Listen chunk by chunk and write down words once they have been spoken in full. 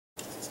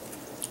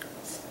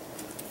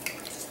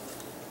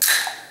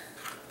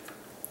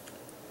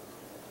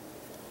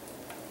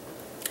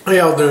How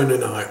y'all doing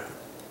tonight?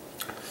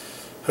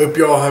 Hope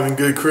y'all having a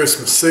good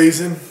Christmas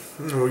season.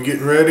 We're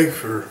getting ready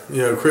for,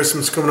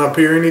 Christmas coming up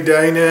here any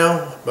day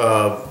now.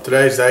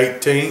 Today's the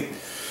 18th.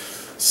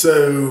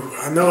 So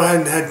I know I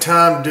hadn't had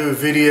time to do a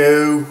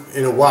video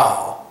in a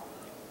while.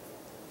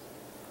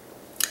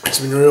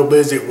 It's been real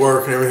busy at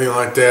work and everything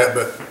like that,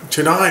 but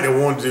tonight I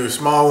wanted to do a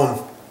small one.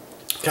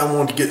 Kind of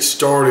wanted to get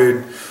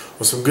started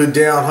with some good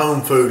down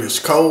home food. It's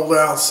cold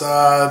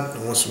outside.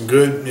 I want some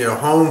good,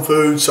 home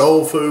food,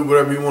 soul food,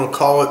 whatever you want to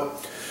call it.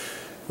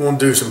 I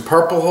want to do some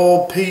purple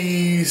hull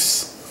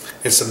peas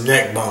and some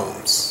neck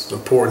bones,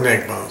 some pork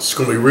neck bones. It's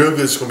going to be real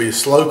good. It's going to be a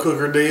slow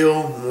cooker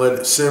deal. Let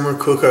it simmer,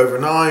 cook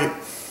overnight.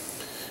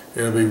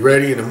 It'll be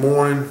ready in the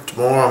morning.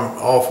 Tomorrow I'm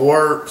off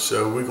work,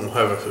 so we're going to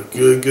have a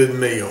good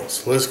meal.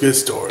 So let's get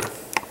started.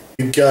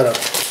 You've got a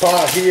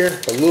pot here,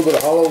 a little bit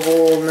of olive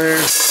oil in there.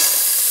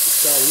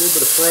 It's got a little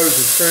bit of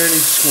frozen Trinity.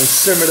 Just going to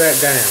simmer that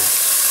down.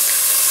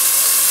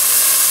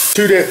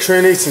 To that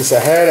Trinity, since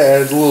I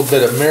added a little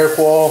bit of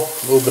Miracle,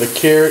 a little bit of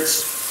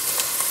carrots.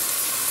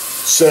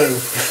 So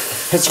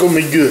that's going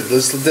to be good.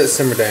 Let's let that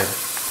simmer down.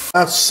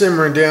 I'm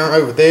simmering down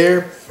over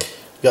there.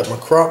 Got my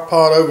crock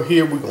pot over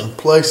here. We're going to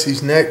place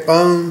these neck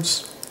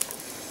bones.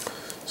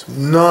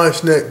 Some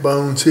nice neck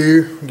bones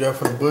here. We got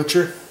from the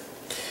butcher.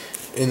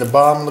 In the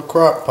bottom of the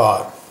crock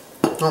pot.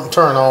 Don't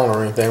turn on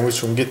or anything. We're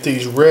just going to get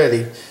these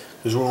ready.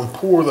 Because we're going to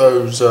pour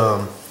those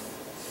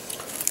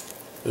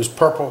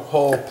purple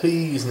hull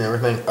peas and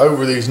everything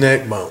over these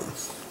neck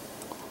bones.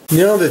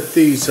 Now that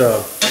these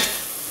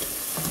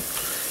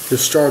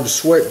just started to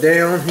sweat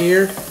down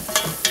here,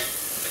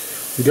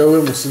 we go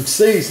in with some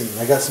seasoning.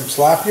 I got some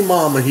Slap Your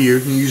Mama here.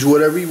 You can use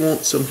whatever you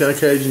want, some kind of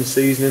Cajun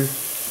seasoning.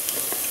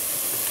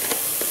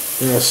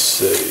 Let's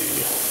see.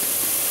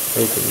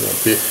 Open it up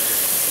here.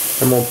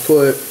 I'm going to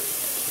put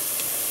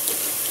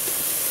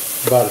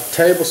about a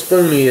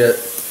tablespoon of it,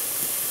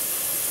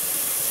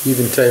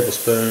 even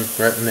tablespoon,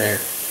 right in there.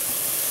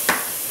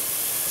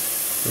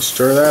 And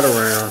stir that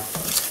around.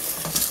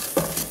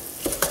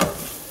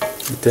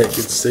 Get that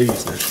good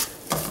seasoning.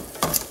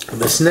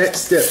 This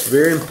next step is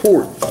very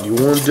important. You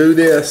want to do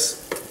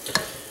this.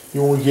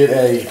 You want to get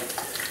a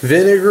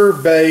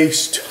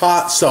vinegar-based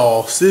hot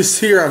sauce. This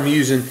here I'm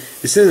using,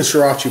 it's in the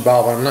Sriracha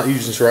bottle. I'm not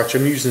using Sriracha.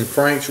 I'm using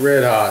Frank's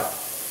Red Hot.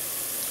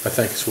 I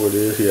think that's what it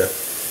is, yeah.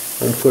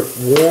 I'm going to put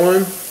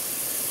 1,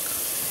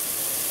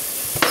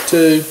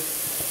 2,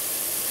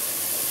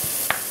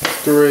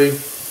 3,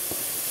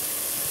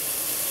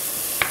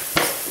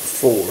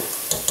 4.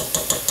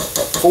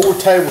 4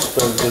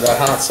 tablespoons of that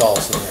hot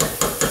sauce in there.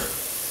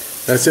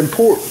 That's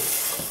important.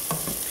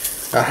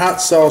 A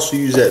hot sauce, you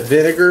use that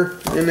vinegar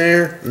in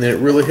there, and then it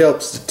really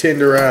helps to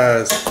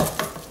tenderize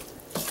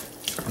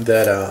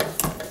that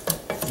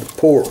the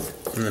pork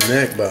and the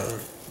neck bone.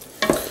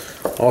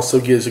 Also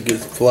gives a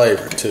good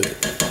flavor to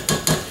it.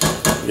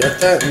 Got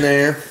that in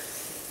there.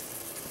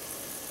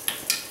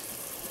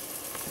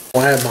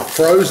 I'll add my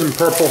frozen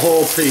purple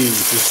hull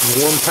peas, just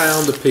 1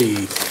 pound of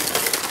peas.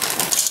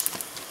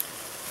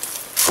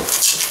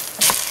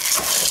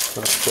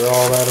 I'll stir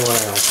all that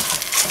around.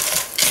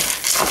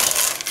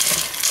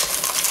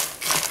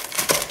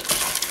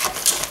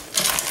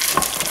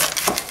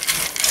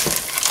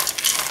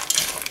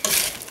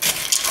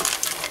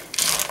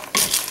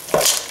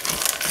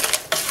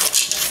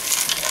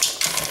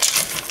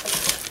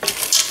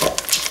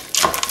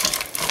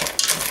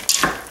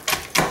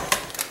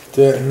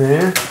 That in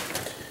there.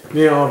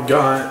 Now I've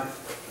got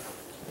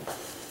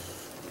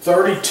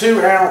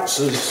 32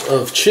 ounces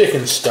of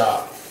chicken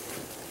stock.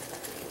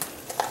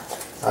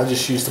 I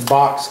just used the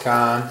box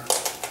kind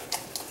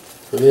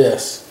for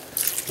this.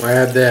 I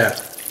add that.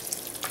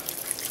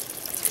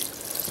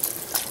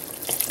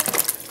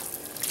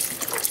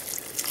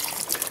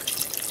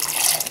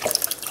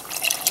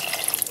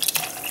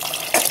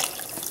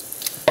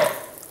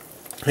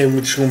 And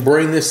we're just going to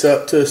bring this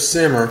up to a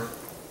simmer.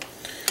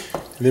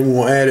 And then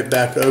we'll add it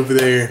back over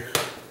there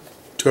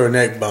to our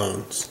neck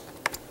bones.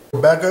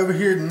 Back over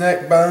here to the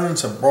neck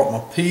bones, I brought my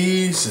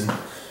peas and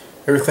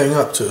everything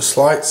up to a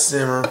slight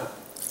simmer.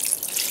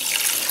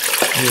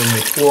 And then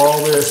we pour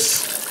all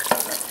this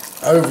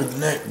over the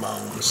neck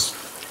bones.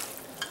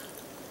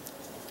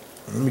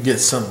 Let me get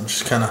something,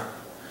 just kind of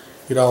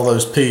get all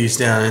those peas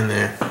down in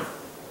there.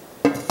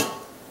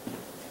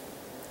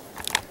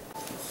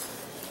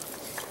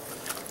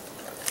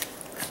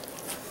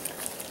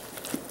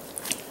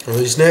 Well,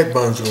 these neck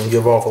bones are going to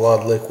give off a lot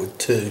of liquid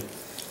too.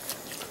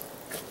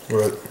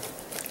 But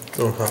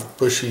I'm going to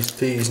push these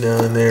peas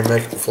down in there and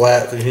make it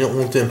flat because you don't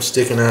want them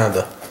sticking out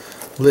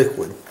of the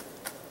liquid.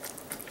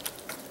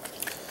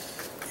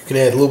 You can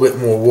add a little bit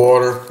more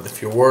water if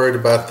you're worried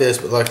about this,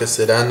 but like I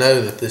said, I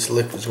know that this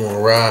liquid's going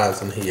to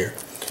rise in here.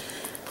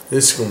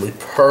 This is going to be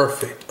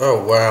perfect.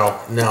 Oh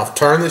wow. Now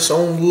turn this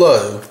on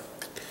low.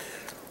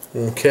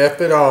 We'll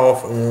cap it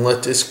off and we'll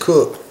let this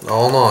cook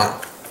all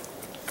night.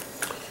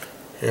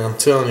 And I'm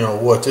telling y'all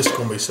what, this is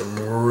going to be some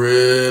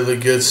really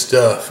good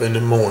stuff in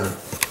the morning.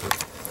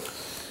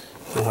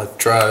 We'll have to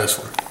try this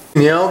one.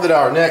 Now that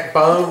our neck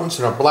bones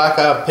and our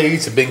black-eyed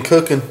peas have been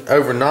cooking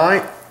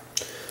overnight,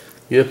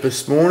 Get up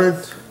this morning.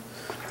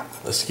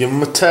 Let's give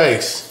them a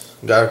taste.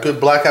 Got a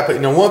good black eye.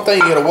 Now, one thing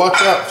you gotta watch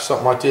out for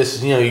something like this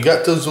is, you know, you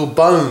got those little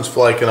bones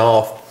flaking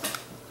off.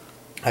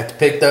 Have to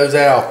pick those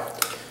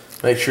out.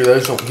 Make sure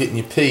those don't get in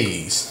your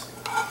peas.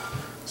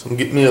 So I'm gonna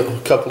get me a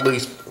couple of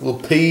these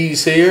little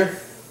peas here.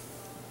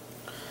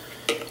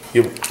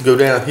 You go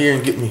down here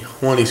and get me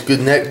one of these good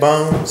neck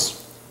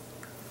bones.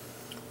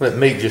 That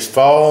meat just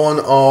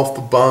falling off the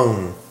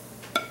bone.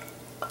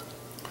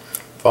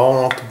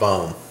 Falling off the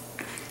bone.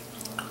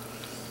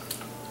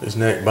 These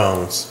neck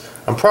bones.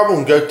 I'm probably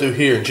gonna go through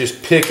here and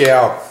just pick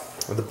out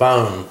the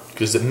bone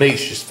because the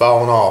meat's just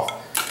falling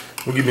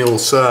off. We'll give me a little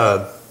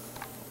side.